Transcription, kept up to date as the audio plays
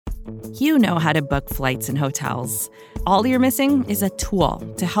You know how to book flights and hotels. All you're missing is a tool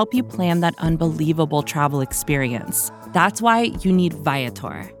to help you plan that unbelievable travel experience. That's why you need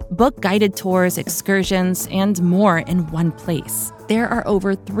Viator. Book guided tours, excursions, and more in one place. There are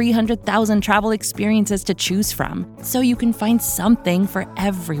over 300,000 travel experiences to choose from, so you can find something for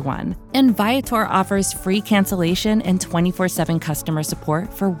everyone. And Viator offers free cancellation and 24/7 customer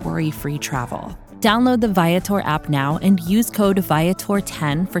support for worry-free travel. Download the Viator app now and use code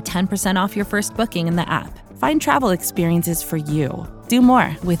Viator10 for 10% off your first booking in the app. Find travel experiences for you. Do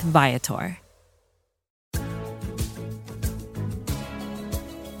more with Viator.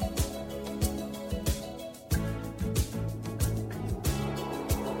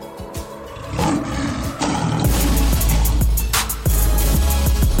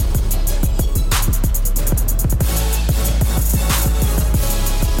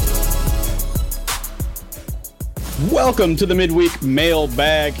 Welcome to the Midweek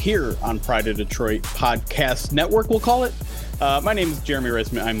Mailbag here on Pride of Detroit Podcast Network, we'll call it. My name is Jeremy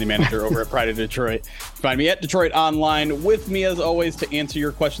Reisman. I'm the manager over at Pride of Detroit. Find me at Detroit Online. With me, as always, to answer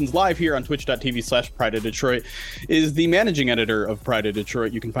your questions live here on twitch.tv/Pride of Detroit is the managing editor of Pride of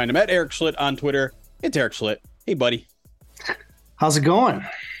Detroit. You can find him at Eric Schlitt on Twitter. It's Eric Schlitt. Hey, buddy. How's it going?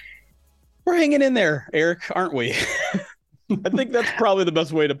 We're hanging in there, Eric, aren't we? I think that's probably the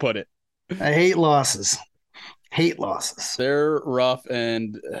best way to put it. I hate losses. They're rough,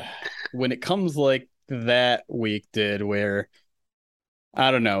 and when it comes like that week did, where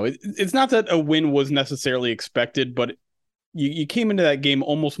I don't know, it's not that a win was necessarily expected, but you came into that game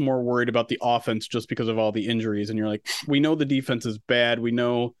almost more worried about the offense just because of all the injuries, and you're like, we know the defense is bad, we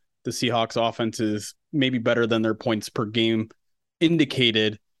know the Seahawks offense is maybe better than their points per game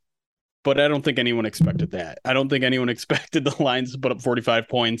indicated, but I don't think anyone expected that. I don't think anyone expected the Lions to put up 45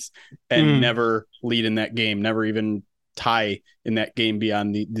 points and never lead in that game, never even tie in that game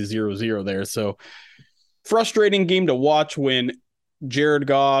beyond the 0-0 there. So frustrating game to watch when Jared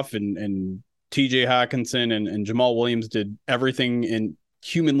Goff and TJ Hawkinson and Jamal Williams did everything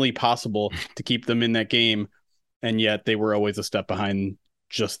humanly possible to keep them in that game. And yet they were always a step behind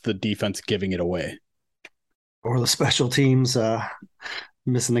just the defense giving it away. Or the special teams,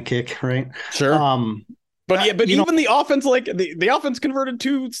 missing the kick, right? Sure. But even the offense, like the offense converted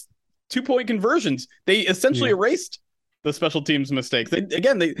two-point conversions. They essentially erased the special teams mistakes. They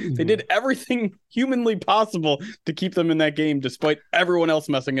did everything humanly possible to keep them in that game, despite everyone else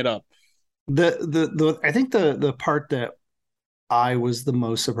messing it up. I think the part that I was the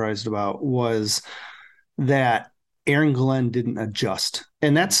most surprised about was that Aaron Glenn didn't adjust.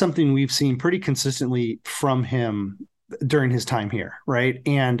 And that's something we've seen pretty consistently from him during his time here, right?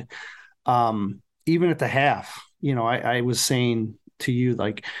 And even at the half, I was saying to you,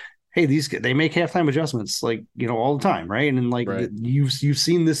 like, hey, they make halftime adjustments, like, all the time, right? And like right. You've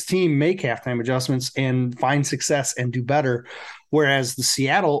seen this team make halftime adjustments and find success and do better, whereas the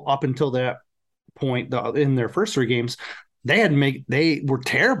Seattle, up until that point in their first three games, they were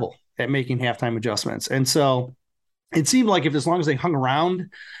terrible at making halftime adjustments, and so it seemed like as long as they hung around,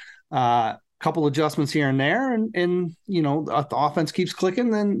 couple adjustments here and there, and the offense keeps clicking,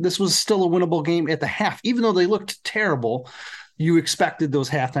 then this was still a winnable game at the half. Even though they looked terrible, you expected those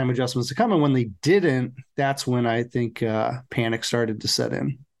halftime adjustments to come, and when they didn't, that's when I think panic started to set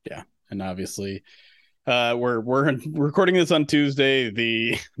in. Yeah, and obviously we're recording this on Tuesday.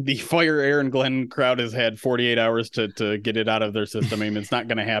 The fire Aaron Glenn crowd has had 48 hours to get it out of their system. I mean, it's not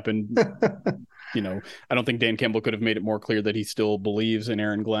going to happen. I don't think Dan Campbell could have made it more clear that he still believes in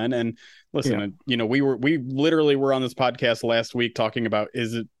Aaron Glenn. And listen, we literally were on this podcast last week talking about,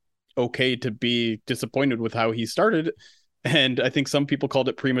 is it okay to be disappointed with how he started? And I think some people called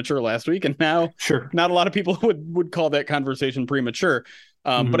it premature last week, and now not a lot of people would call that conversation premature.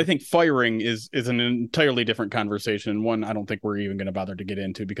 But I think firing is an entirely different conversation. One, I don't think we're even going to bother to get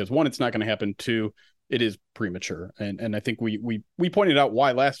into, because one, it's not going to happen. Two, it is premature. And I think we pointed out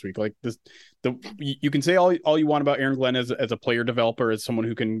why last week. Like you can say all you want about Aaron Glenn as a player developer, as someone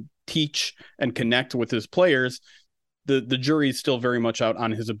who can teach and connect with his players. The jury is still very much out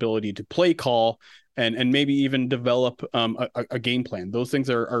on his ability to play call and maybe even develop a game plan. Those things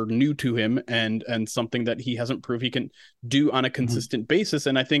are new to him and something that he hasn't proved he can do on a consistent basis.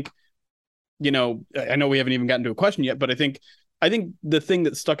 And I think, I know we haven't even gotten to a question yet, but I think the thing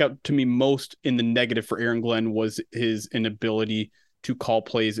that stuck out to me most in the negative for Aaron Glenn was his inability to call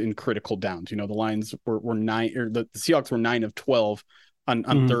plays in critical downs. The Lions were 9, or the Seahawks were 9 of 12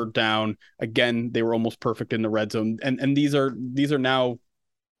 on third down. Again, they were almost perfect in the red zone. And these are now,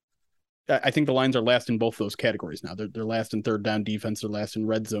 I think the Lions are last in both those categories now. They're last in third down defense. They're last in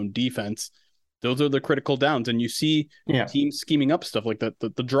red zone defense. Those are the critical downs. And you see teams scheming up stuff like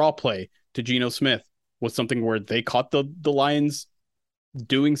the draw play to Geno Smith was something where they caught the Lions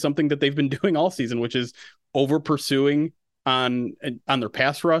doing something that they've been doing all season, which is over pursuing on their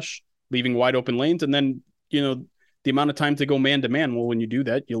pass rush, leaving wide open lanes. And then, the amount of times they go man to man. Well, when you do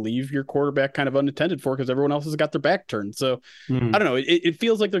that, you leave your quarterback kind of unattended for because everyone else has got their back turned. So I don't know. It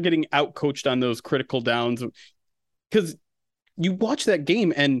feels like they're getting out coached on those critical downs because you watch that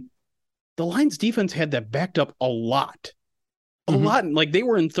game and the Lions defense had that backed up a lot. Like they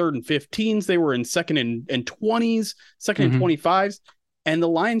were in 3rd and 15s. They were in 2nd and 20s, 2nd and 25s. And the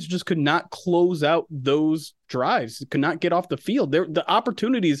Lions just could not close out those drives, could not get off the field. The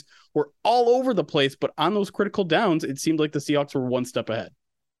opportunities were all over the place, but on those critical downs, it seemed like the Seahawks were one step ahead.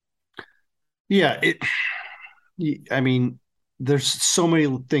 Yeah. I mean, there's so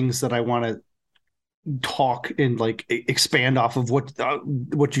many things that I want to talk and like expand off of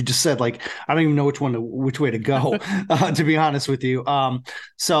what you just said. Like, I don't even know which way to go, to be honest with you.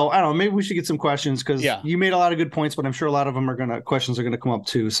 So I don't know, maybe we should get some questions because you made a lot of good points, but I'm sure a lot of them questions are going to come up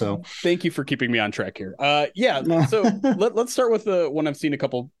too. So thank you for keeping me on track here. So let's start with the one I've seen a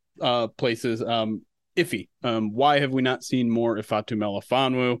couple places. Iffy. Why have we not seen more Ifeatu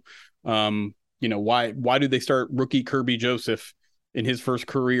Melifonwu? Why do they start rookie Kirby Joseph in his first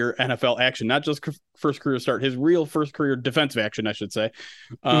career NFL action, not just first career start, his real first career defensive action, I should say.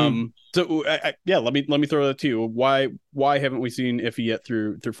 So let me throw that to you. Why haven't we seen Iffy yet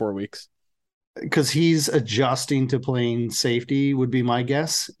through 4 weeks? Because he's adjusting to playing safety would be my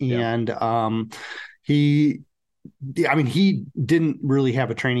guess. And he didn't really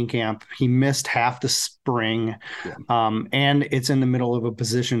have a training camp. He missed half the spring, and it's in the middle of a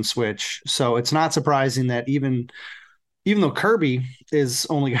position switch. So it's not surprising that even though Kirby is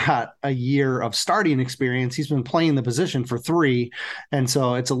only got a year of starting experience, he's been playing the position for 3. And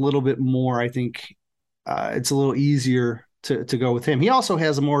so it's a little bit more, I think it's a little easier to go with him. He also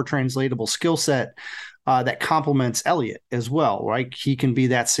has a more translatable skill set that complements Elliott as well, right? He can be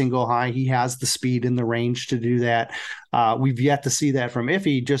that single high. He has the speed and the range to do that. We've yet to see that from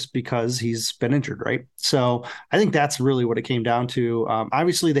Iffy just because he's been injured, right? So I think that's really what it came down to.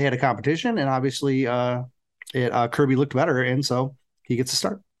 Obviously, they had a competition, and obviously, Kirby looked better, and so he gets a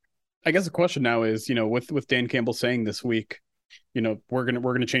start. I guess the question now is, with Dan Campbell saying this week, we're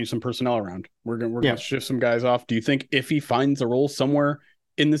gonna change some personnel around. We're gonna shift some guys off. Do you think if he finds a role somewhere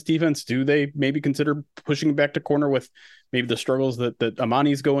in this defense, do they maybe consider pushing him back to corner with maybe the struggles that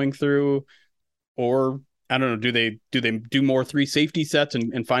Amani's going through, or I don't know, do they do more 3 safety sets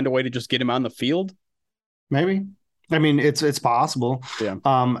and find a way to just get him on the field? Maybe. I mean, it's possible. Yeah.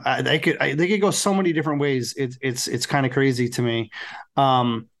 They could go so many different ways. It's kind of crazy to me.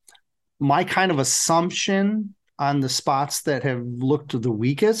 My kind of assumption on the spots that have looked the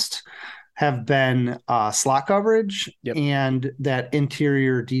weakest have been slot coverage and that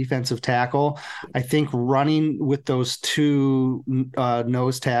interior defensive tackle. I think running with those 2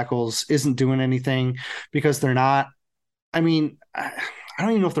 nose tackles isn't doing anything because they're not. I mean, I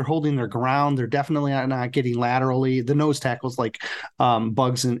don't even know if they're holding their ground. They're definitely not getting laterally. The nose tackles like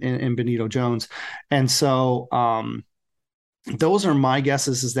Bugs and Benito Jones. And so those are my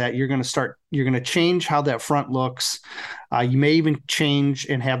guesses, is that you're going to change how that front looks. You may even change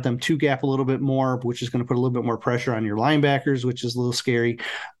and have them 2 gap a little bit more, which is going to put a little bit more pressure on your linebackers, which is a little scary.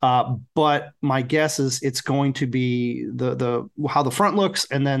 But my guess is it's going to be the how the front looks,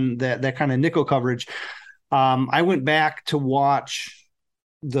 and then that kind of nickel coverage. I went back to watch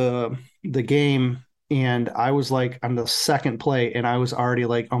the game, and I was like on the second play, and I was already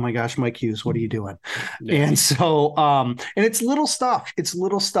like, oh my gosh, Mike Hughes, what are you doing? And so and it's little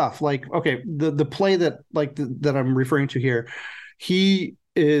stuff like, okay, the play that I'm referring to here, he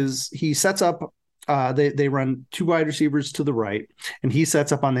sets up, they run 2 wide receivers to the right, and he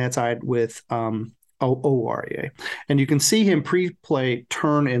sets up on that side with Oruwariye, and you can see him pre-play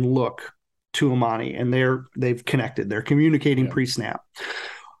turn and look to Amani, and they've connected. They're communicating pre-snap.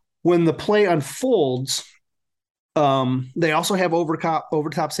 When the play unfolds, they also have over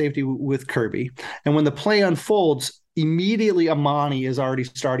top safety with Kirby. And when the play unfolds, immediately Amani is already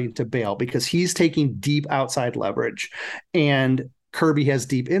starting to bail because he's taking deep outside leverage, and Kirby has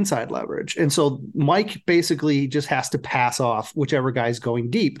deep inside leverage. And so Mike basically just has to pass off whichever guy's going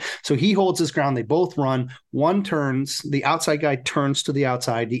deep. So he holds his ground. They both run. One turns, the outside guy turns to the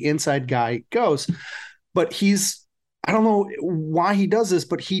outside. The inside guy goes, but he's I don't know why he does this,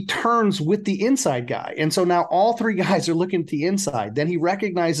 but he turns with the inside guy. And so now all three guys are looking at the inside. Then he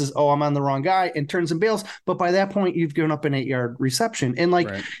recognizes, oh, I'm on the wrong guy, and turns and bails. But by that point, you've given up an 8-yard reception. And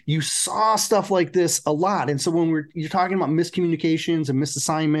you saw stuff like this a lot. And so when you're talking about miscommunications and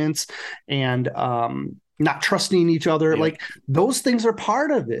misassignments and not trusting each other, those things are part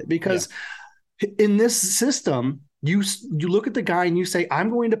of it, because in this system, you look at the guy and you say,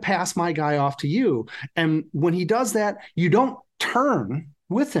 I'm going to pass my guy off to you. And when he does that, you don't turn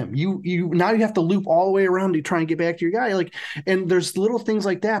with him. You now you have to loop all the way around to try and get back to your guy. And there's little things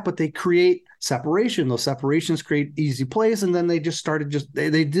like that, but they create separation. Those separations create easy plays. And then they just started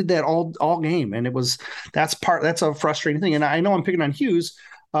they did that all game. And that's a frustrating thing. And I know I'm picking on Hughes,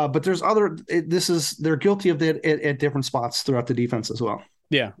 but there's they're guilty of that at different spots throughout the defense as well.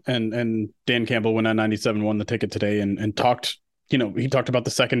 Yeah, and Dan Campbell went on 97, won the ticket today, and talked. He talked about the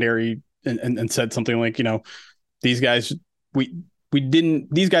secondary and said something like, these guys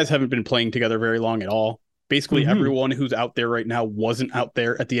these guys haven't been playing together very long at all. Basically, everyone who's out there right now wasn't out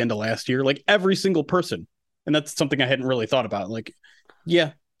there at the end of last year. Like every single person, and that's something I hadn't really thought about. Like,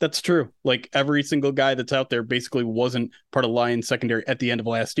 yeah, that's true. Like every single guy that's out there basically wasn't part of Lions secondary at the end of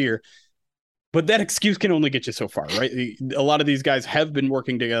last year. But that excuse can only get you so far, right? A lot of these guys have been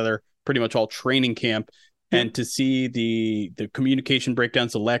working together pretty much all training camp, and to see the communication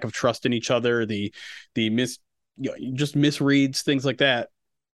breakdowns, the lack of trust in each other, the just misreads, things like that.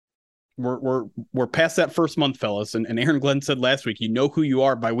 We're past that first month, fellas. And Aaron Glenn said last week, you know who you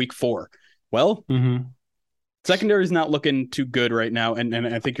are by week 4. Well, secondary is not looking too good right now, and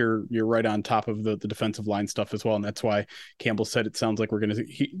I think you're right on top of the defensive line stuff as well, and that's why Campbell said it sounds like we're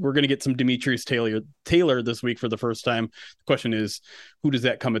gonna get some Demetrius Taylor this week for the first time. The question is, who does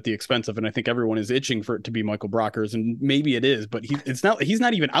that come at the expense of? And I think everyone is itching for it to be Michael Brockers, and maybe it is, but he's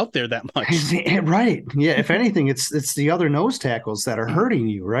not even out there that much. Right? Yeah. If anything, it's the other nose tackles that are hurting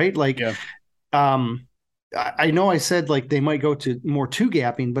you, right? I know I said they might go to more two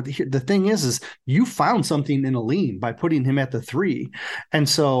gapping, but the thing is you found something in Aline by putting him at the 3. And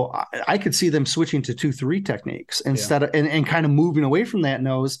so I could see them switching to 2-3 techniques instead of, and kind of moving away from that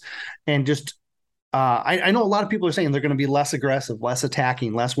nose and just, I know a lot of people are saying they're going to be less aggressive, less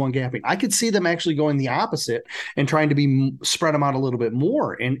attacking, less one gapping. I could see them actually going the opposite and trying to spread them out a little bit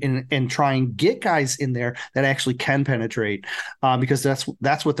more and try and get guys in there that actually can penetrate, because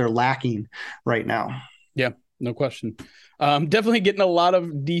that's what they're lacking right now. Yeah, no question. Definitely getting a lot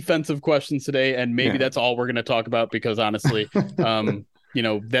of defensive questions today, and maybe that's all we're going to talk about, because honestly, there's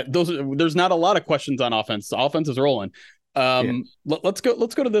not a lot of questions on offense. The offense is rolling. Let's go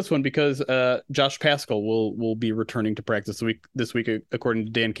to this one, because Josh Paschal will be returning to practice this week, according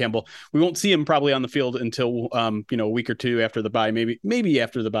to Dan Campbell. We won't see him probably on the field until a week or two after the bye, maybe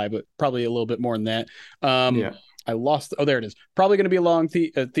after the bye, but probably a little bit more than that. I lost. Oh, there it is. Probably going to be a long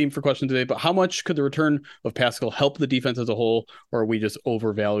theme for questions today, but how much could the return of Paschal help the defense as a whole, or are we just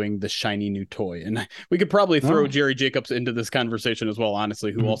overvaluing the shiny new toy? And we could probably throw Jerry Jacobs into this conversation as well,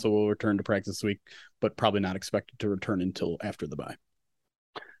 honestly, who also will return to practice this week, but probably not expected to return until after the bye.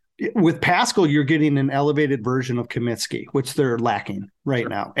 With Paschal, you're getting an elevated version of Kaminsky, which they're lacking right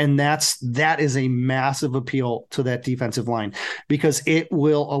now. And that is a massive appeal to that defensive line, because it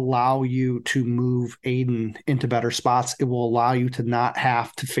will allow you to move Aiden into better spots. It will allow you to not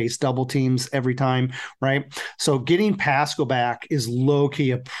have to face double teams every time, right? So getting Paschal back is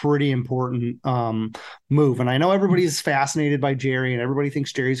low-key a pretty important move. And I know everybody's fascinated by Jerry, and everybody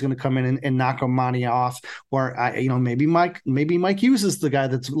thinks Jerry's going to come in and knock Amani off, or maybe Mike Hughes is the guy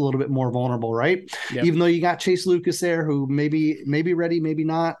that's a little bit more vulnerable, right? Yep. Even though you got Chase Lucas there, who maybe ready, maybe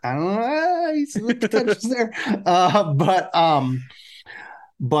not. I don't know. He's the potential's there, but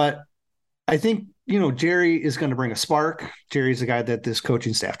I think Jerry is going to bring a spark. Jerry's a guy that this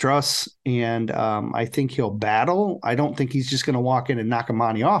coaching staff trusts, and I think he'll battle. I don't think he's just going to walk in and knock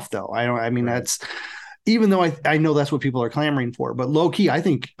Amani off, though. That's, even though I know that's what people are clamoring for, but low key, I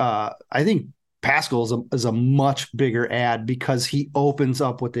think Paschal is a much bigger ad, because he opens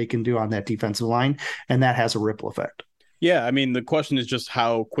up what they can do on that defensive line, and that has a ripple effect. Yeah, I mean, the question is just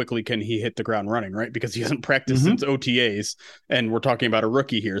how quickly can he hit the ground running, right? Because he hasn't practiced since OTAs, and we're talking about a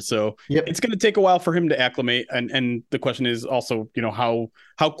rookie here. So it's going to take a while for him to acclimate. And the question is also, how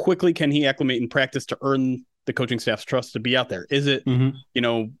quickly can he acclimate in practice to earn the coaching staff's trust to be out there? Is it,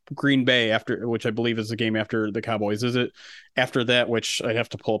 Green Bay after, which I believe is the game after the Cowboys? Is it after that, which I have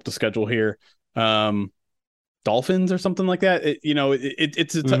to pull up the schedule here, Dolphins or something like that? It's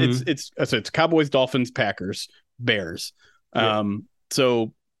Cowboys, Dolphins, Packers, Bears.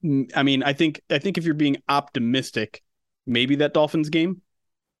 So I mean, I think if you're being optimistic, maybe that Dolphins game.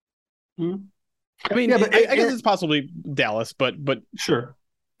 I mean, but I guess it's possibly Dallas, but sure.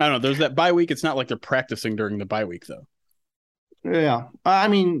 I don't know. There's that bye week. It's not like they're practicing during the bye week, though. Yeah. I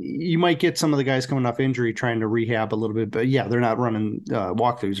mean, you might get some of the guys coming off injury trying to rehab a little bit, but yeah, they're not running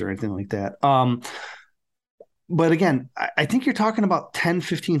walkthroughs or anything like that. But again, I think you're talking about 10,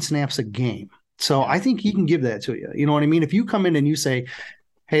 15 snaps a game. So I think he can give that to you. You know what I mean? If you come in and you say,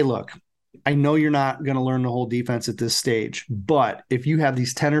 hey, look, I know you're not going to learn the whole defense at this stage, but if you have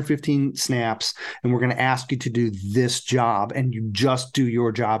these 10 or 15 snaps and we're going to ask you to do this job and you just do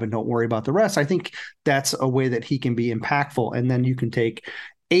your job and don't worry about the rest, I think that's a way that he can be impactful. And then you can take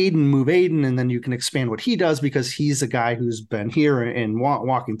move Aiden, and then you can expand what he does because he's a guy who's been here and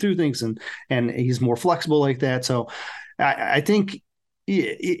walking through things and he's more flexible like that. So I think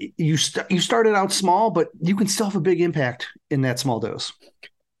you started out small, but you can still have a big impact in that small dose.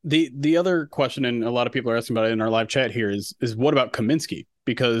 The other question, and a lot of people are asking about it in our live chat here, is what about Kaminsky?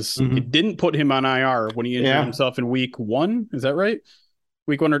 Because it didn't put him on IR when he injured himself in week 1. Is that right?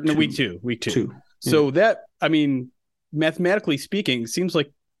 Week 1 or no, week 2? Week 2. So that, I mean, mathematically speaking, seems like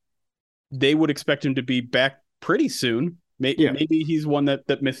they would expect him to be back pretty soon. Maybe he's one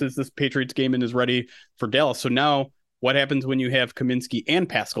that misses this Patriots game and is ready for Dallas. So now what happens when you have Kaminsky and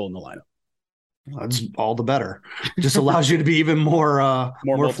Pascal in the lineup? That's all the better. It just allows you to be even more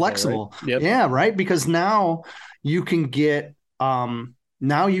flexible. Right? Yep. Yeah, right. Because now you can get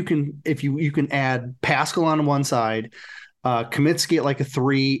if you can add Pascal on one side, Kaminsky at like a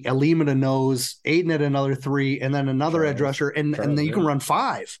 3, Elim at a nose, Aiden at another 3, and then another edge rusher, and then you can run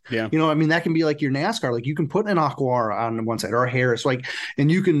 5. Yeah, you know, I mean, that can be like your NASCAR. Like you can put an Aquar on one side or a Harris, like,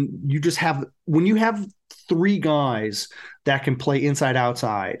 and you just have, when you have 3 guys that can play inside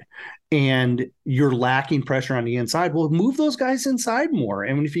outside and you're lacking pressure on the inside, well, move those guys inside more.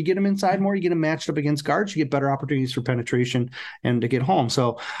 And if you get them inside more, you get them matched up against guards, you get better opportunities for penetration and to get home.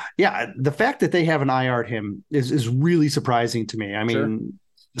 So, yeah, the fact that they haven't IR'd him is really surprising to me. I mean,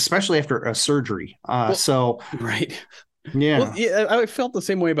 especially after a surgery. Right. Yeah. Well, yeah, I felt the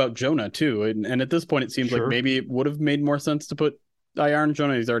same way about Jonah, too. And at this point, it seems like maybe it would have made more sense to put IR on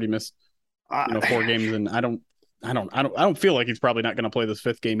Jonah. He's already missed 4 games, and I don't feel like he's probably not going to play this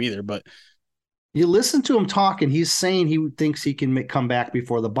 5th game either, but you listen to him talk and he's saying he thinks he can come back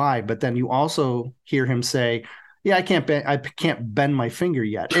before the bye, but then you also hear him say, yeah, I can't bend my finger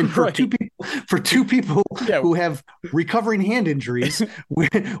yet. And for two people who have recovering hand injuries,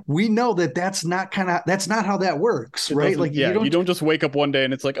 we know that's not how that works, right? Like you don't just wake up one day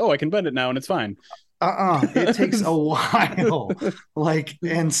and it's like, oh, I can bend it now and it's fine. It takes a while.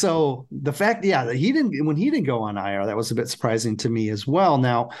 And so the fact, that he didn't go on IR, that was a bit surprising to me as well.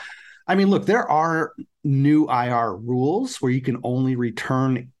 Now, I mean, look, there are new IR rules where you can only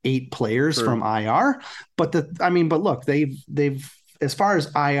return 8 players from IR, but look, they've as far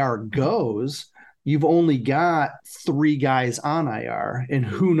as IR goes, you've only got 3 guys on IR, and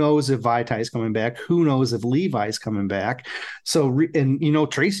who knows if Vitai's coming back? Who knows if Levi's coming back? So,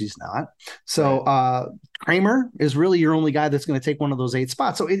 Tracy's not. So, Kramer is really your only guy that's going to take one of those 8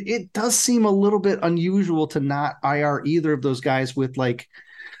 spots. So it does seem a little bit unusual to not IR either of those guys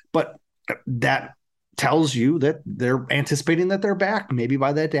but that tells you that they're anticipating that they're back, maybe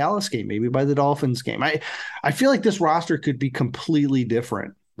by that Dallas game, maybe by the Dolphins game. I feel like this roster could be completely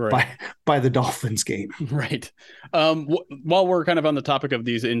different by the Dolphins game. Right. While we're kind of on the topic of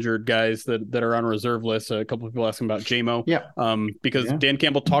these injured guys that are on reserve lists, a couple of people asking about JMO. Yeah. Because Dan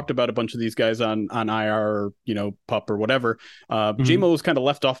Campbell talked about a bunch of these guys on IR or, PUP or whatever. JMO was kind of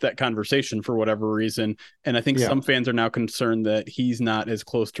left off that conversation for whatever reason. And I think some fans are now concerned that he's not as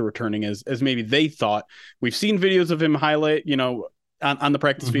close to returning as maybe they thought. We've seen videos of him highlight, on the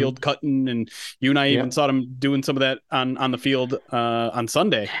practice field cutting, and you and I even saw him doing some of that on the field on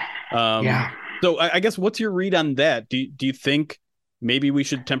Sunday. So I guess what's your read on that? Do you think maybe we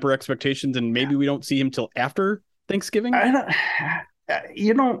should temper expectations and maybe we don't see him till after Thanksgiving?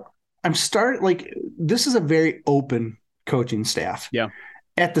 This is a very open coaching staff. Yeah.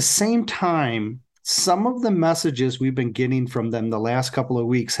 At the same time, some of the messages we've been getting from them the last couple of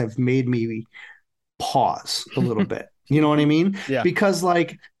weeks have made me pause a little bit. You know what I mean? Yeah. Because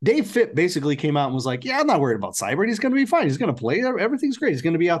Dave Fitt basically came out and was like, I'm not worried about Seibert. He's going to be fine. He's going to play. Everything's great. He's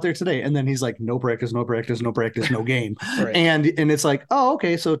going to be out there today. And then he's like, no practice, no game. Right. And it's like, oh,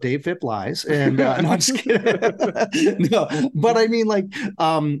 okay. So Dave Fitt lies. And no, I'm just kidding. No, but I mean,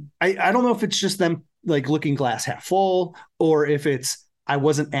 I don't know if it's just them looking glass half full, or if it's, I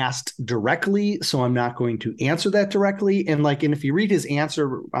wasn't asked directly, so I'm not going to answer that directly. And if you read his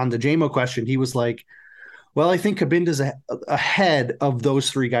answer on the JMO question, he was like, well, I think Kabinda's ahead of those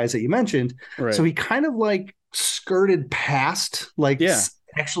 3 guys that you mentioned. Right. So he kind of skirted past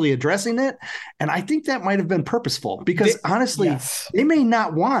actually addressing it. And I think that might have been purposeful because honestly, they may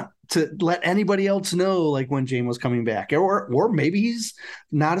not want to let anybody else know like when James was coming back, or maybe he's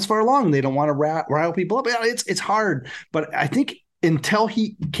not as far along. They don't want to rile people up. It's hard, but I think until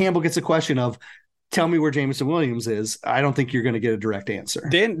Campbell gets a question of, tell me where Jameson Williams is, I don't think you're going to get a direct answer.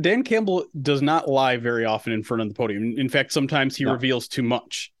 Dan Campbell does not lie very often in front of the podium. In fact, sometimes he reveals too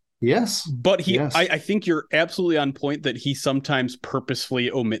much. Yes. But I think you're absolutely on point that he sometimes purposefully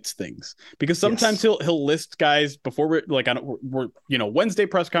omits things, because sometimes he'll list guys before Wednesday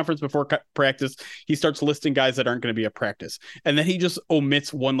press conference before practice. He starts listing guys that aren't going to be at practice. And then he just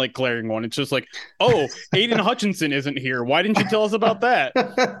omits one like glaring one. It's just like, oh, Aiden Hutchinson isn't here. Why didn't you tell us about that?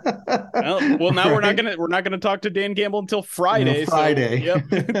 Well, now we're not going to talk to Dan Campbell until Friday. Friday. So,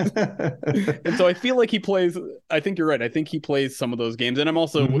 yep. And so I feel like I think you're right. I think he plays some of those games. And I'm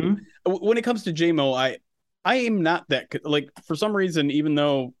also, when it comes to JMO, I am not that, like, for some reason, even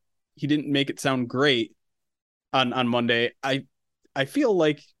though he didn't make it sound great on Monday, I feel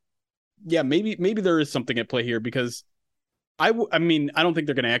like, maybe there is something at play here, because I don't think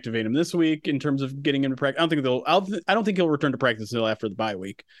they're going to activate him this week in terms of getting him to practice. I don't think he'll return to practice until after the bye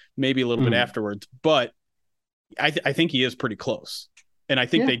week, maybe a little bit afterwards, but I think he is pretty close. And I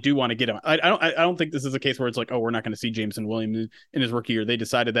think they do want to get him. I don't think this is a case where it's like, oh, we're not going to see Jameson Williams in his rookie year. They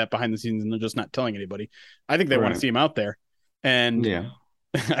decided that behind the scenes and they're just not telling anybody. I think they want to see him out there. And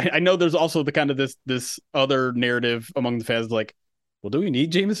I know there's also the kind of this other narrative among the fans, like, well, do we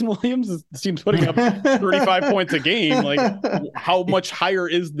need Jameson Williams? This team's putting up 35 points a game. Like, how much higher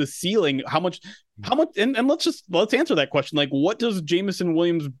is the ceiling? How much, and let's answer that question. Like, what does Jameson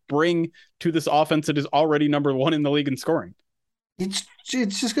Williams bring to this offense that is already number one in the league in scoring? It's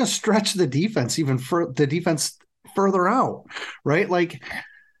just going to stretch the defense further out, right? Like,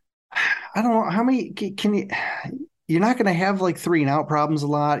 I don't know how many you're not going to have like 3-and-out problems a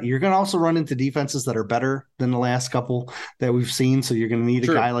lot. You're going to also run into defenses that are better than the last couple that we've seen. So you're going to need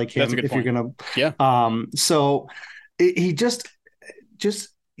a guy like him if you're going to, so he just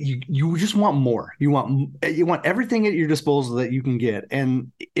you just want more. You want everything at your disposal that you can get.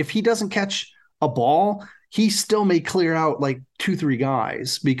 And if he doesn't catch a ball, he still may clear out like 2-3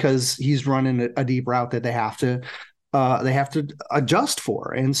 guys because he's running a deep route that they have to adjust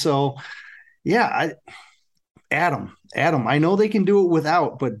for. And so, Adam, I know they can do it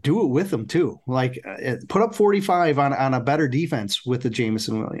without, but do it with them too. Like, put up 45 on a better defense with the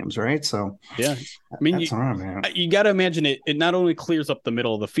Jameson Williams, right? So I mean, you got to imagine it not only clears up the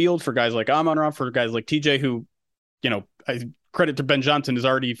middle of the field for guys like Amon-Ra, for guys like TJ, who, credit to Ben Johnson, is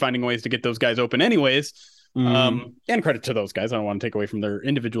already finding ways to get those guys open anyways. And credit to those guys. I don't want to take away from their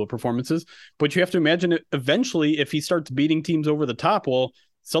individual performances, but you have to imagine it eventually, if he starts beating teams over the top, well,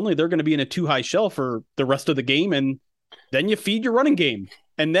 suddenly they're going to be in a too high shell for the rest of the game. And then you feed your running game,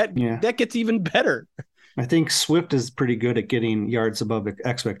 and that gets even better. I think Swift is pretty good at getting yards above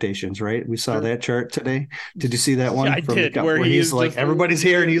expectations, right? We saw that chart today. Did you see that one? I did, where he's like, everybody's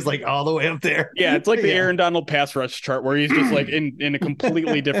here, and he's like all the way up there. Yeah, it's like the Aaron Donald pass rush chart where he's just like in a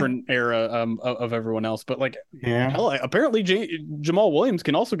completely different era of everyone else. But like, hell, apparently Jamal Williams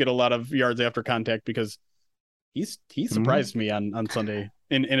can also get a lot of yards after contact, because he surprised me on Sunday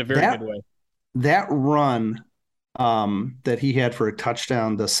in a very good way. That run that he had for a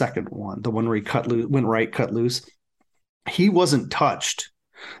touchdown, the second one, the one where he went right, cut loose, he wasn't touched.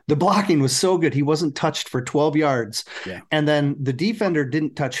 The blocking was so good, he wasn't touched for 12 yards. And then the defender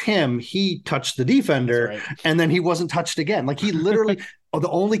didn't touch him, he touched the defender, and then he wasn't touched again. Like, he literally the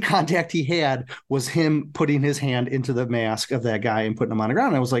only contact he had was him putting his hand into the mask of that guy and putting him on the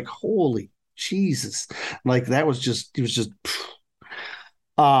ground. I was like, holy Jesus. Like, it was just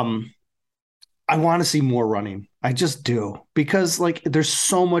I want to see more running. I just do, because like, there's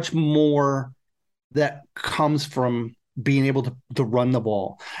so much more that comes from being able to run the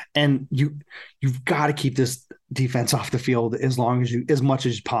ball, and you've got to keep this defense off the field as much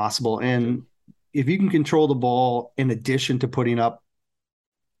as possible. And if you can control the ball in addition to putting up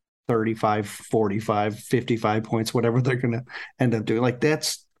 35, 45, 55 points, whatever they're going to end up doing, like,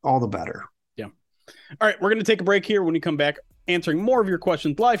 that's all the better. Yeah. All right. We're going to take a break here. When we come back, answering more of your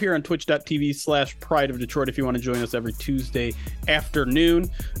questions live here on twitch.tv/Pride of Detroit if you want to join us every Tuesday afternoon.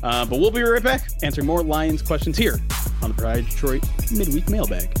 But we'll be right back answering more Lions questions here on the Pride of Detroit Midweek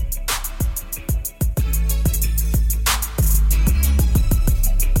Mailbag.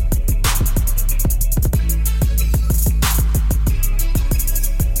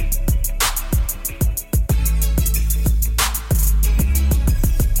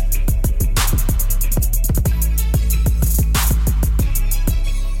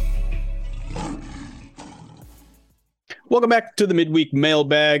 Welcome back to the Midweek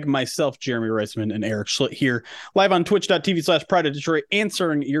Mailbag. Myself, Jeremy Reisman, and Eric Schlitt here, live on twitch.tv/Pride of Detroit,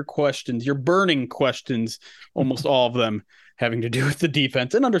 answering your questions, your burning questions, almost all of them having to do with the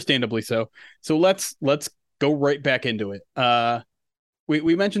defense, and understandably so. So let's go right back into it.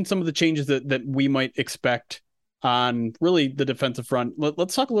 We mentioned some of the changes that we might expect on really the defensive front.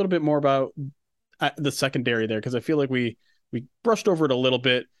 Let's talk a little bit more about the secondary there, because I feel like we brushed over it a little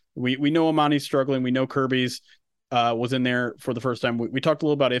bit. We know Amani's struggling. We know Kirby's was in there for the first time. We talked a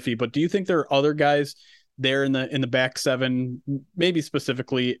little about Iffy, but do you think there are other guys there in the back seven, maybe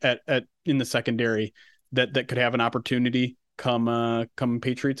specifically at in the secondary, that could have an opportunity come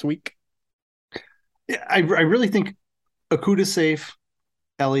Patriots week? Yeah, I really think Okuda's safe,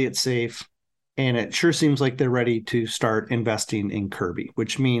 Elliott's safe, and it sure seems like they're ready to start investing in Kirby,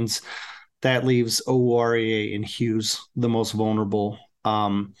 which means that leaves Oruwariye and Hughes the most vulnerable.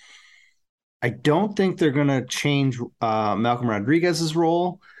 I don't think they're going to change Malcolm Rodriguez's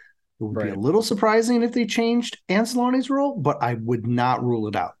role. It would be a little surprising if they changed Anzalone's role, but I would not rule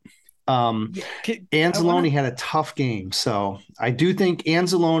it out. Anzalone had a tough game, so I do think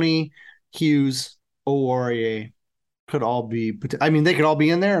Anzalone, Hughes, Oruwariye could all be. I mean, they could all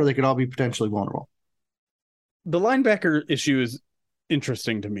be in there, or they could all be potentially vulnerable. The linebacker issue is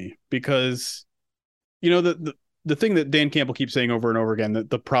interesting to me because, you know, the thing that Dan Campbell keeps saying over and over again, that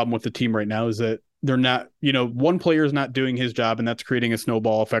the problem with the team right now is that they're not, you know, one player is not doing his job, and that's creating a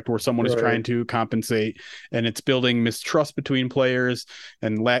snowball effect where someone is trying to compensate, and it's building mistrust between players,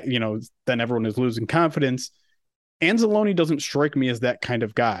 and then everyone is losing confidence. Anzalone doesn't strike me as that kind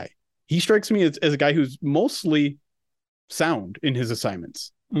of guy. He strikes me as a guy who's mostly sound in his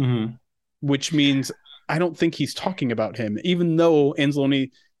assignments, which means I don't think he's talking about him, even though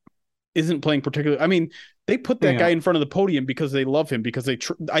Anzalone isn't playing particularly. I mean, they put that guy in front of the podium because they love him, because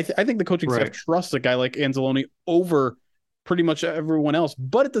I think the coaching staff trusts a guy like Anzalone over pretty much everyone else.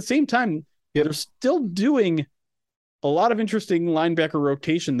 But at the same time, they're still doing a lot of interesting linebacker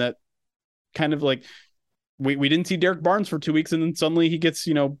rotation that kind of like we didn't see Derek Barnes for 2 weeks, and then suddenly he gets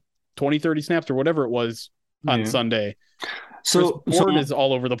 20, 30 snaps or whatever it was on Sunday. So Ward is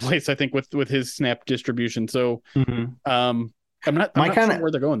all over the place, I think, with his snap distribution. So I'm not sure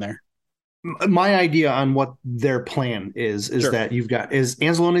where they're going there. My idea on what their plan is that you've got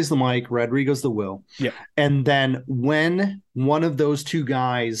Anzalone's the Mike, Rodrigo's the Will. Yeah. And then when one of those two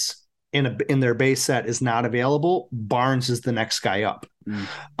guys in their base set is not available, Barnes is the next guy up.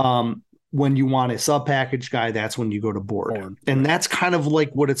 When you want a sub package guy, that's when you go to Board. And that's kind of like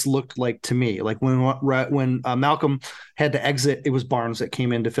what it's looked like to me. Like when Malcolm had to exit, it was Barnes that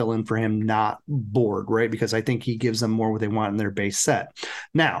came in to fill in for him, not Board, right? Because I think he gives them more what they want in their base set.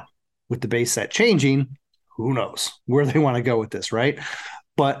 Now, with the base set changing, who knows where they want to go with this, right?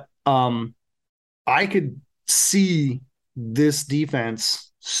 But I could see this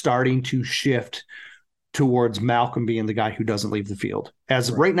defense starting to shift towards Malcolm being the guy who doesn't leave the field. As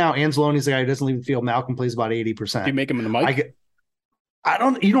right now, Anzalone is the guy who doesn't leave the field. Malcolm plays about 80%. You make him in the mic?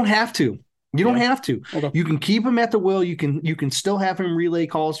 You don't have to. You don't have to. Okay. You can keep him at the Will. You can still have him relay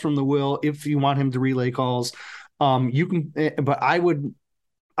calls from the Will if you want him to relay calls. You can, but I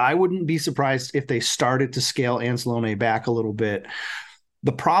wouldn't be surprised if they started to scale Anzalone back a little bit.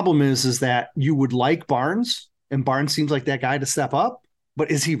 The problem is that you would like Barnes, and Barnes seems like that guy to step up. But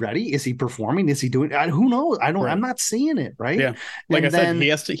is he ready? Is he performing? Is he doing? Who knows? I'm not seeing it. Right? Yeah. Like I said, he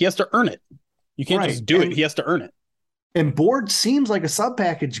has to earn it. You can't just do it. He has to earn it. And Board seems like a sub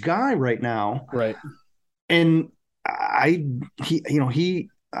package guy right now. Right. And I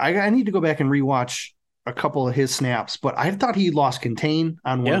need to go back and rewatch a couple of his snaps, but I thought he lost contain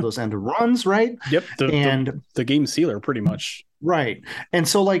on one of those end of runs, right? Yep. The game sealer, pretty much. Right. And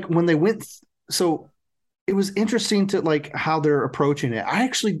so like when they went, so it was interesting to like how they're approaching it. I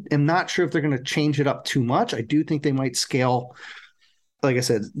actually am not sure if they're going to change it up too much. I do think they might scale, like I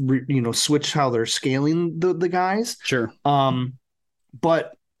said, switch how they're scaling the guys. Sure.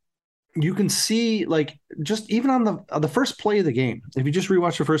 But you can see, like, just even on the first play of the game, if you just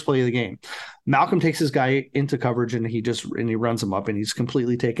rewatch the first play of the game, Malcolm takes his guy into coverage and he runs him up and he's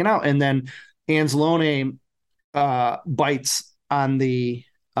completely taken out. And then Anzalone bites on the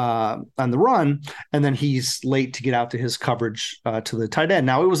run, and then he's late to get out to his coverage to the tight end.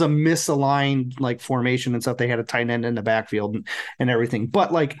 Now, it was a misaligned like formation and stuff. They had a tight end in the backfield and everything,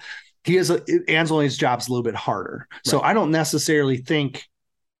 but like Anzalone's job's a little bit harder. Right. So I don't necessarily think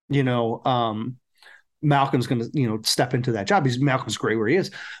Malcolm's going to, step into that job. Malcolm's great where he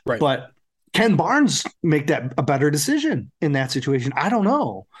is. Right. But can Barnes make that a better decision in that situation? I don't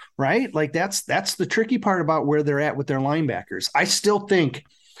know. Right. Like that's the tricky part about where they're at with their linebackers. I still think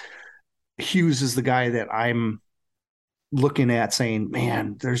Hughes is the guy that I'm looking at saying,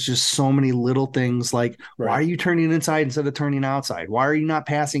 man, there's just so many little things like, why are you turning inside instead of turning outside? Why are you not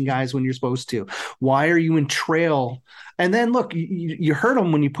passing guys when you're supposed to? Why are you in trail? And then look, you hurt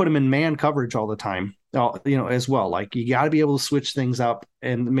them when you put them in man coverage all the time, as well. Like you got to be able to switch things up,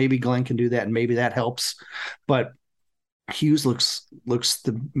 and maybe Glenn can do that, and maybe that helps. But Hughes looks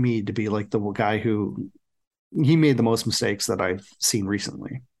to me to be like the guy who he made the most mistakes that I've seen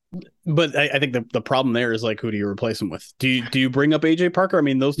recently. But I think the problem there is like, who do you replace him with? Do you bring up AJ Parker? I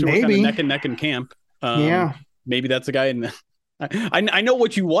mean, those two are kind of neck and neck in camp. Maybe that's a guy. And I know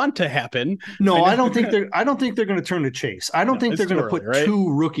what you want to happen. No, I don't think they're going to turn to Chase. I don't think they're going to put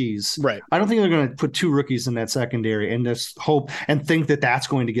two rookies. Right. I don't think they're going to put two rookies in that secondary and just hope and think that that's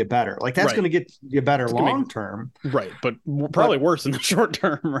going to get better. Like that's going to get you better long term. Right. But probably worse in the short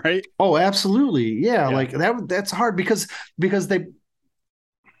term. Right. Oh, absolutely. Yeah. Like that's hard because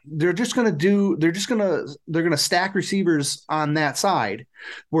they're going to stack receivers on that side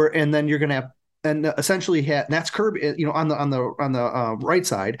and then you're going to have, and essentially that's Kirby, on the right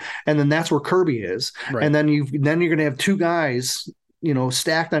side. And then that's where Kirby is. Right. And then you're going to have two guys,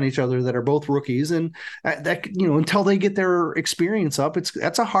 stacked on each other that are both rookies. And that, until they get their experience up,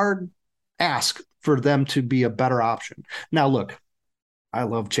 that's a hard ask for them to be a better option. Now, look, I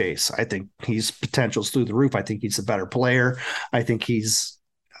love Chase. I think he's potential's through the roof. I think he's a better player. I think he's,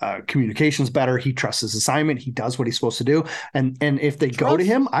 communication's better. He trusts his assignment. He does what he's supposed to do. And if they go to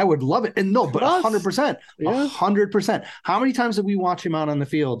him, I would love it. And no, but 100%, 100%. How many times did we watch him out on the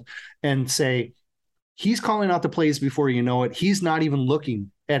field and say, he's calling out the plays before you know it. He's not even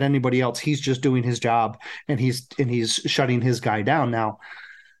looking at anybody else. He's just doing his job and he's shutting his guy down. Now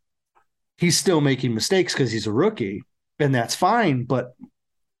he's still making mistakes because he's a rookie and that's fine, but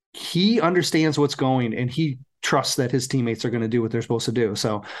he understands what's going and he trusts that his teammates are going to do what they're supposed to do.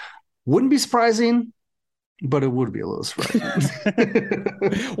 So wouldn't be surprising, but it would be a little surprising.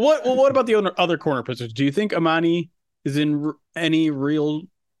 What about the other corner positions? Do you think Amani is in any real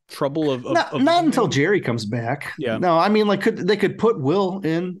trouble of not until Jerry comes back? Yeah. No, I mean, like they could put Will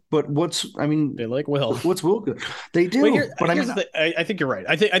in, but they like Will. What's Will good? They do. I think you're right.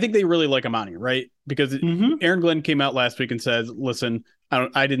 I think they really like Amani, right? Because Aaron Glenn came out last week and said, listen,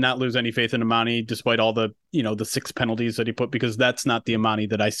 I did not lose any faith in Amani despite all the, the 6 penalties that he put, because that's not the Amani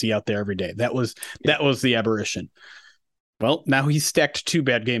that I see out there every day. That was the aberration. Well, now he's stacked 2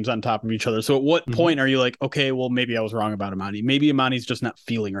 bad games on top of each other. So at what point are you like, okay, well, maybe I was wrong about Amani. Maybe Amani's just not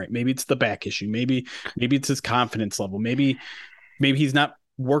feeling right. Maybe it's the back issue. Maybe it's his confidence level. Maybe he's not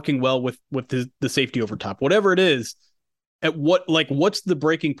working well with the safety over top. Whatever it is, what's the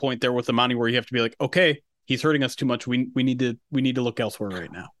breaking point there with Amani where you have to be like, okay, he's hurting us too much. We need to look elsewhere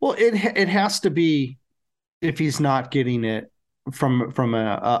right now. Well, it has to be, if he's not getting it from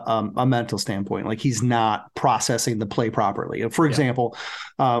a mental standpoint, like he's not processing the play properly. For example,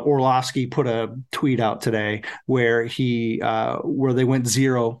 Orlovsky put a tweet out today where where they went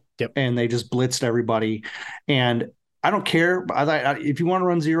 0 and they just blitzed everybody. And I don't care. If you want to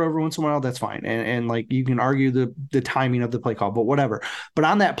run 0 every once in a while, that's fine. And like you can argue the timing of the play call, but whatever. But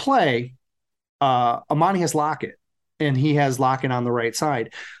on that play, Amani has Lockett and he has Lockett on the right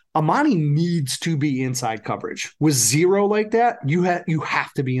side. Amani needs to be inside coverage. With 0 like that, you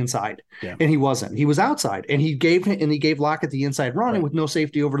have to be inside. Yeah. And he wasn't. He was outside, and he gave Lockett the inside run, and with no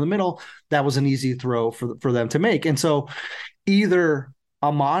safety over the middle, that was an easy throw for them to make. And so either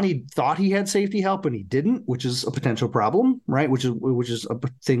Amani thought he had safety help and he didn't, which is a potential problem, right? Which is a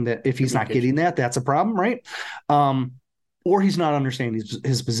thing that if he's not getting that, that's a problem, right? Or he's not understanding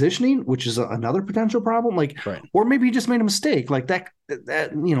his positioning, which is another potential problem. Or maybe he just made a mistake like that,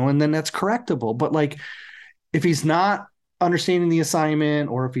 and then that's correctable. But like, if he's not understanding the assignment,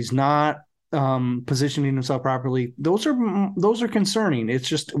 or if he's not positioning himself properly, those are concerning.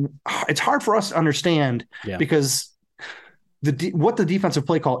 It's hard for us to understand because what the defensive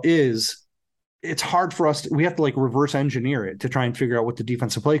play call is. It's hard for us. We have to reverse engineer it to try and figure out what the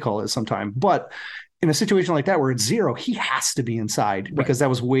defensive play call is sometime. But in a situation like that where it's 0, he has to be inside because that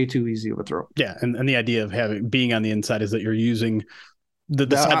was way too easy of a throw. Yeah, and the idea of being on the inside is that you're using the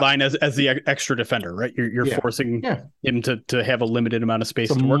sideline as the extra defender, right? You're forcing him to have a limited amount of space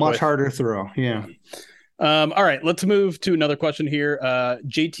to work with. It's a much harder throw. Yeah. All right, let's move to another question here.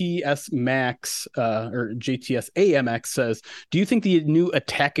 JTS Max or JTS AMX says, do you think the new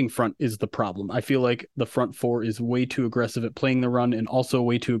attacking front is the problem? I feel like the front 4 is way too aggressive at playing the run and also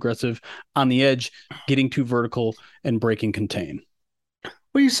way too aggressive on the edge, getting too vertical and breaking contain.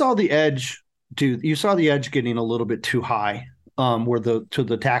 Well, you saw the edge getting a little bit too high, where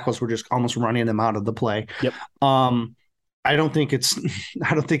the tackles were just almost running them out of the play. Yep. I don't think it's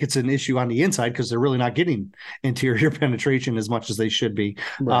an issue on the inside because they're really not getting interior penetration as much as they should be,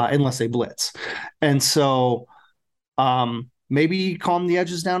 Right. unless they blitz. And so maybe calm the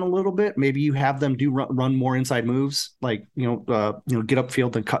edges down a little bit. Maybe you have them do run more inside moves, like get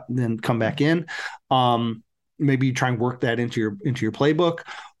upfield and cut, then come back in. Maybe you try and work that into your playbook,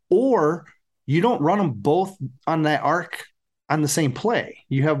 or you don't run them both on that arc on the same play.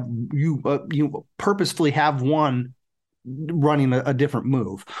 You purposefully have one running a different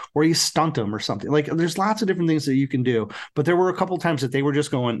move, or you stunt them or something. Like there's lots of different things that you can do, but there were a couple of times that the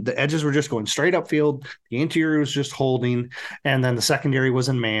edges were just going straight upfield, the interior was just holding, and then the secondary was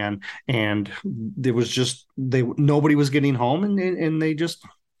in man, and it was just nobody was getting home, and they just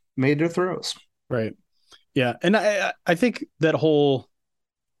made their throws. Right. Yeah. And I think that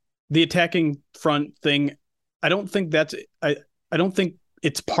the attacking front thing, I don't think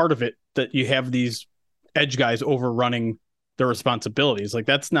it's part of it that you have these edge guys overrunning their responsibilities. Like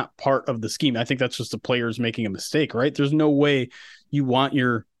that's not part of the scheme. I think that's just the players making a mistake, right? There's no way you want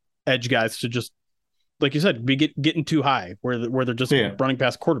your edge guys to just, like you said, be getting too high where they're just running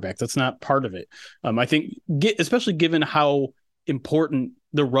past quarterbacks. That's not part of it. I think especially given how important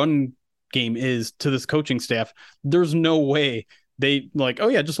the run game is to this coaching staff, there's no way they like, oh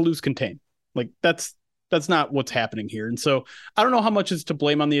yeah, just lose contain. Like that's not what's happening here. And so I don't know how much is to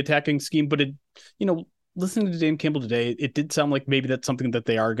blame on the attacking scheme, but listening to Dan Campbell today, it did sound like maybe that's something that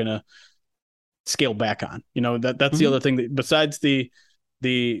they are going to scale back on. That's the other thing that besides the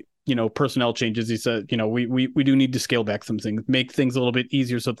personnel changes, he said, we do need to scale back some things, make things a little bit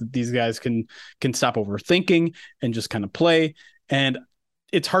easier so that these guys can stop overthinking and just kind of play. And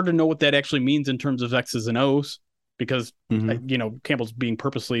it's hard to know what that actually means in terms of X's and O's because, Campbell's being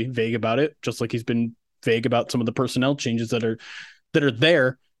purposely vague about it, just like he's been vague about some of the personnel changes that are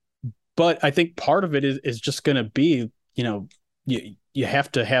there. But I think part of it is just going to be, you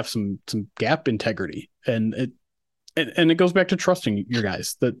have to have some gap integrity, and it goes back to trusting your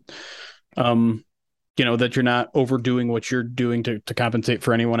guys that, that you're not overdoing what you're doing to compensate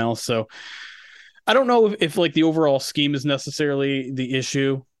for anyone else. So I don't know if like the overall scheme is necessarily the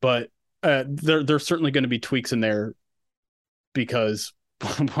issue, but there's certainly going to be tweaks in there because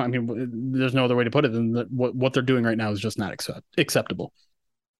I mean, there's no other way to put it than that what they're doing right now is just not acceptable.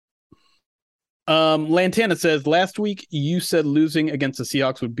 Lantana says, last week you said losing against the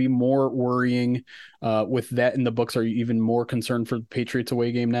Seahawks would be more worrying. With that in the books, are you even more concerned for the Patriots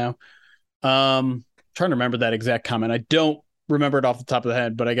away game now? Trying to remember that exact comment. I don't remember it off the top of the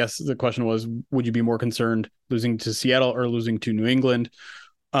head, but I guess the question was, would you be more concerned losing to Seattle or losing to New England?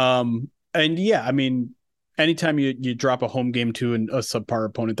 And yeah, I mean, anytime you drop a home game to a subpar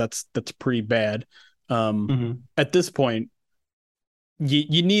opponent, that's pretty bad. At this point,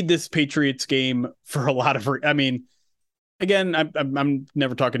 you need this Patriots game for a lot of. I mean, again, I'm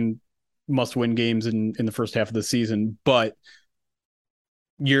never talking must-win games in the first half of the season, but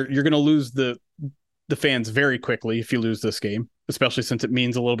you're going to lose the fans very quickly if you lose this game, especially since it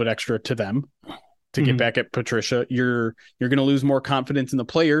means a little bit extra to them to get back at Patricia. You're going to lose more confidence in the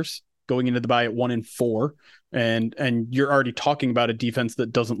players going into the bye at 1-4, and you're already talking about a defense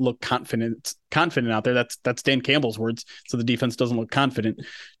that doesn't look confident out there. That's Dan Campbell's words. So the defense doesn't look confident.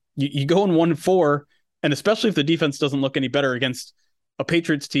 You go in 1-4, and especially if the defense doesn't look any better against a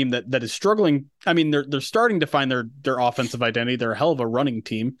Patriots team that is struggling. I mean, they're starting to find their offensive identity. They're a hell of a running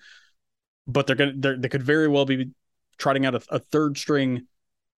team, but they could very well be trotting out a third string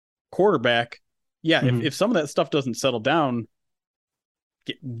quarterback. Yeah, if some of that stuff doesn't settle down,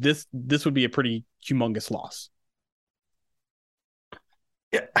 this would be a pretty humongous loss.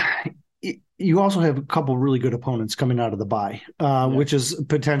 Yeah. You also have a couple really good opponents coming out of the bye, which is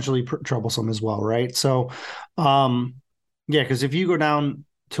potentially troublesome as well, right? So, because if you go down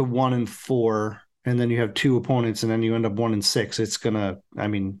to 1-4 and then you have two opponents and then you end up 1-6, it's gonna. I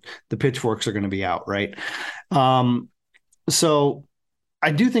mean, the pitchforks are going to be out, right? So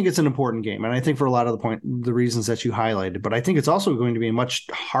I do think it's an important game, and I think for a lot of the reasons that you highlighted, but I think it's also going to be a much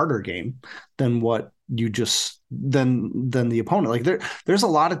harder game than what you than the opponent. Like there's a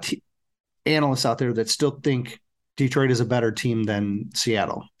lot of analysts out there that still think Detroit is a better team than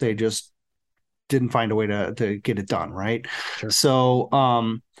Seattle. They just didn't find a way to get it done, right? Sure. So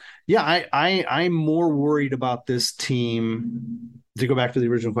I'm more worried about this team. To go back to the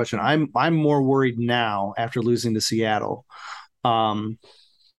original question, I'm more worried now after losing to Seattle than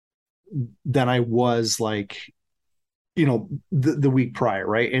I was the week prior,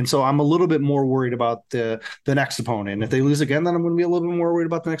 right? And so I'm a little bit more worried about the next opponent. If they lose again, then I'm going to be a little bit more worried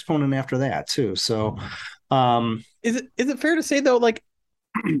about the next opponent after that too. So is it fair to say though, like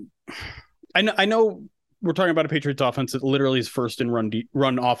I know we're talking about a Patriots offense that literally is first in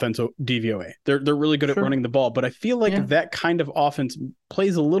run offense DVOA. They're really good at running the ball, but I feel like that kind of offense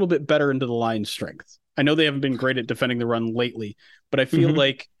plays a little bit better into the Lions' strengths. I know they haven't been great at defending the run lately, but I feel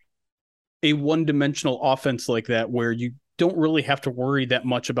like a one-dimensional offense like that, where you don't really have to worry that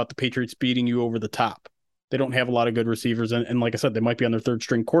much about the Patriots beating you over the top. They don't have a lot of good receivers, and like I said, they might be on their third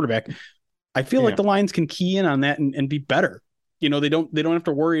string quarterback. I feel like the Lions can key in on that and be better. You know, they don't have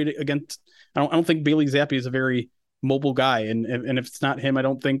to worry against. I don't think Bailey Zappi is a very mobile guy, and if it's not him, I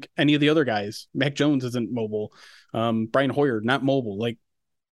don't think any of the other guys. Mac Jones isn't mobile. Brian Hoyer not mobile. Like,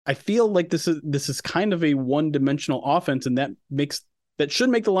 I feel like this is kind of a one-dimensional offense, and that should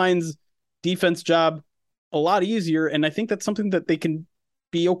make the Lions' defense job a lot easier. And I think that's something that they can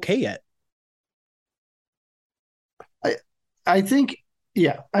be okay at. I think,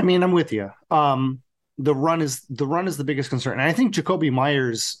 yeah. I mean, I'm with you. The run is the biggest concern, and I think Jacoby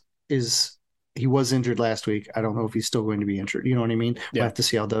Myers he was injured last week. I don't know if he's still going to be injured. You know what I mean? We'll have to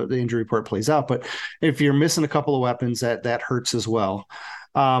see how the injury report plays out. But if you're missing a couple of weapons, that hurts as well.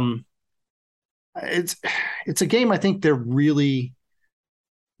 It's a game I think they're really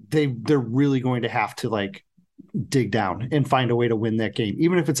going to have to like dig down and find a way to win that game,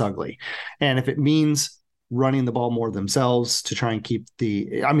 even if it's ugly. And if it means running the ball more themselves to try and keep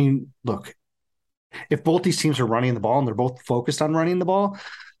look, if both these teams are running the ball and they're both focused on running the ball,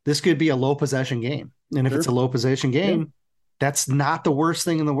 this could be a low possession game. And if it's a low possession game, that's not the worst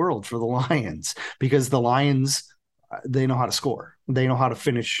thing in the world for the Lions, because the Lions, they know how to score. They know how to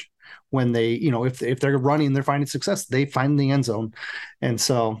finish when they, if they're running, they're finding success, they find the end zone. And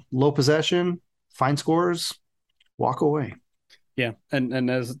so low possession, find scores, walk away. Yeah. And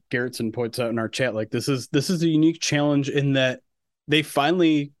as Garrettson points out in our chat, like this is a unique challenge in that they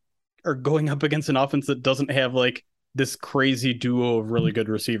finally are going up against an offense that doesn't have like this crazy duo of really good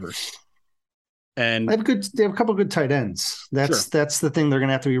receivers. And they have a couple of good tight ends. That's the thing they're going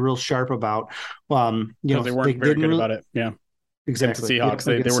to have to be real sharp about. They weren't very good about it. Yeah, exactly. The Seahawks,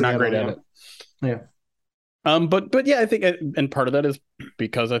 they were not great at it. Yeah. But yeah, I think, and part of that is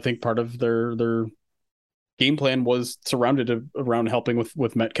because I think part of their game plan was surrounded around helping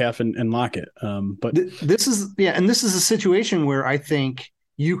with Metcalf and Lockett. But this is a situation where I think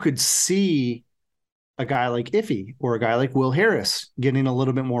you could see a guy like Iffy or a guy like Will Harris getting a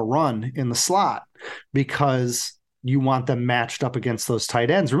little bit more run in the slot, because you want them matched up against those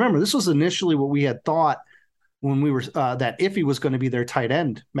tight ends. Remember, this was initially what we had thought when we were that Iffy was going to be their tight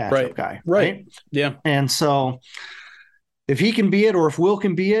end matchup guy. Right. Yeah. And so if he can be it, or if Will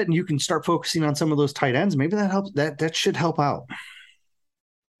can be it, and you can start focusing on some of those tight ends, maybe that helps. That should help out.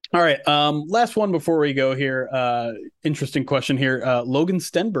 All right. Last one before we go here. Interesting question here. Logan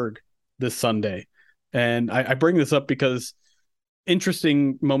Stenberg this Sunday. And I bring this up because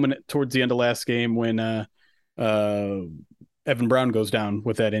interesting moment towards the end of last game when Evan Brown goes down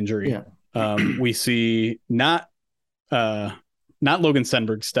with that injury. Yeah. We see not Logan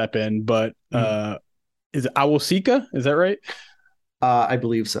Stenberg step in, but is it Awosika? Is that right? I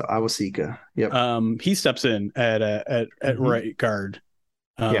believe so. Awosika. Yep. He steps in at right guard.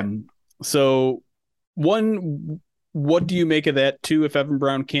 So one, what do you make of that? Two, if Evan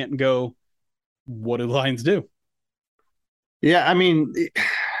Brown can't go, what do the Lions do? Yeah, I mean,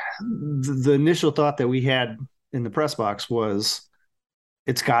 the initial thought that we had in the press box was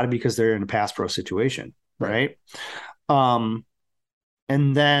it's got to be because they're in a pass pro situation, right? And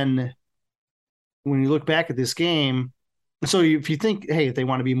then when you look back at this game, so if you think, hey, if they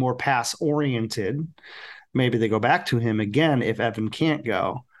want to be more pass oriented, maybe they go back to him again if Evan can't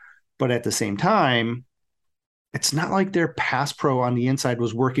go. But at the same time, it's not like their pass pro on the inside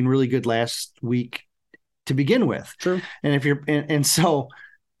was working really good last week to begin with. True. And if you're,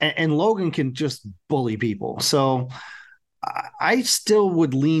 and Logan can just bully people. So I still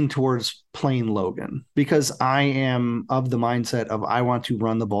would lean towards playing Logan, because I am of the mindset of, I want to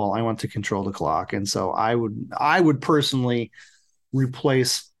run the ball. I want to control the clock. And so I would personally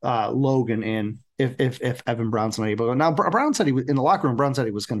replace Logan in if Evan Brown's not able to go. Now, Brown said he was in the locker room. Brown said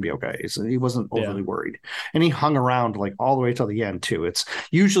he was going to be okay. So he wasn't overly worried, and he hung around like all the way till the end too. It's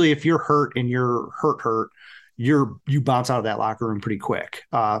usually if you're hurt and you're hurt, you bounce out of that locker room pretty quick.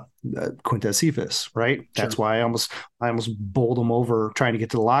 Quintez Cephas, right? Sure. That's why I almost bowled him over trying to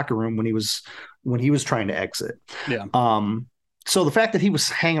get to the locker room when he was trying to exit. Yeah. So the fact that he was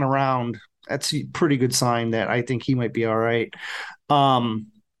hanging around, that's a pretty good sign that I think he might be all right.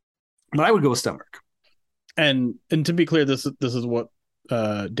 But I would go with Stenberg. And to be clear, this is what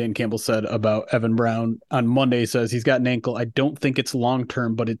Dan Campbell said about Evan Brown on Monday. He says he's got an ankle. I don't think it's long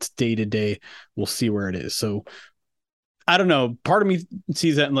term, but it's day to day. We'll see where it is. So I don't know. Part of me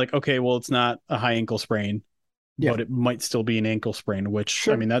sees that and like, okay, well, it's not a high ankle sprain, Yeah. but it might still be an ankle sprain, which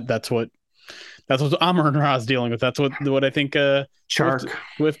Sure. I mean, that's what Amr and Ra is dealing with. That's what I think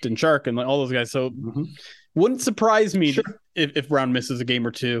Swift and Shark and like all those guys. So wouldn't surprise me if Brown misses a game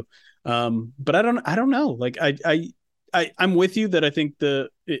or two. But I don't know. Like I'm with you that I think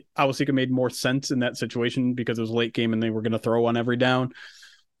Awosika made more sense in that situation because it was a late game and they were going to throw on every down.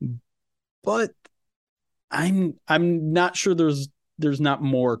 But I'm not sure there's not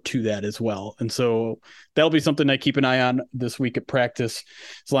more to that as well. And so that'll be something I keep an eye on this week at practice.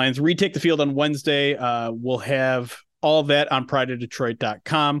 So Lions retake the field on Wednesday. We'll have all that on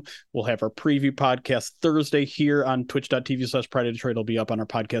prideofdetroit.com. We'll have our preview podcast Thursday here on twitch.tv/prideofdetroit. It'll be up on our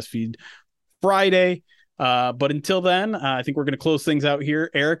podcast feed Friday. But until then, I think we're going to close things out here.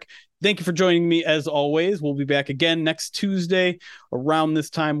 Eric, thank you for joining me as always. We'll be back again next Tuesday around this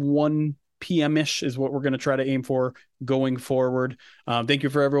time, 1 p.m.-ish is what we're going to try to aim for going forward. Thank you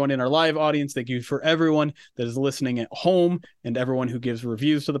for everyone in our live audience. Thank you for everyone that is listening at home and everyone who gives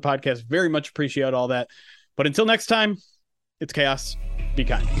reviews to the podcast. Very much appreciate all that. But until next time, it's chaos. Be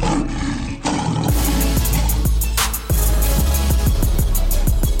kind.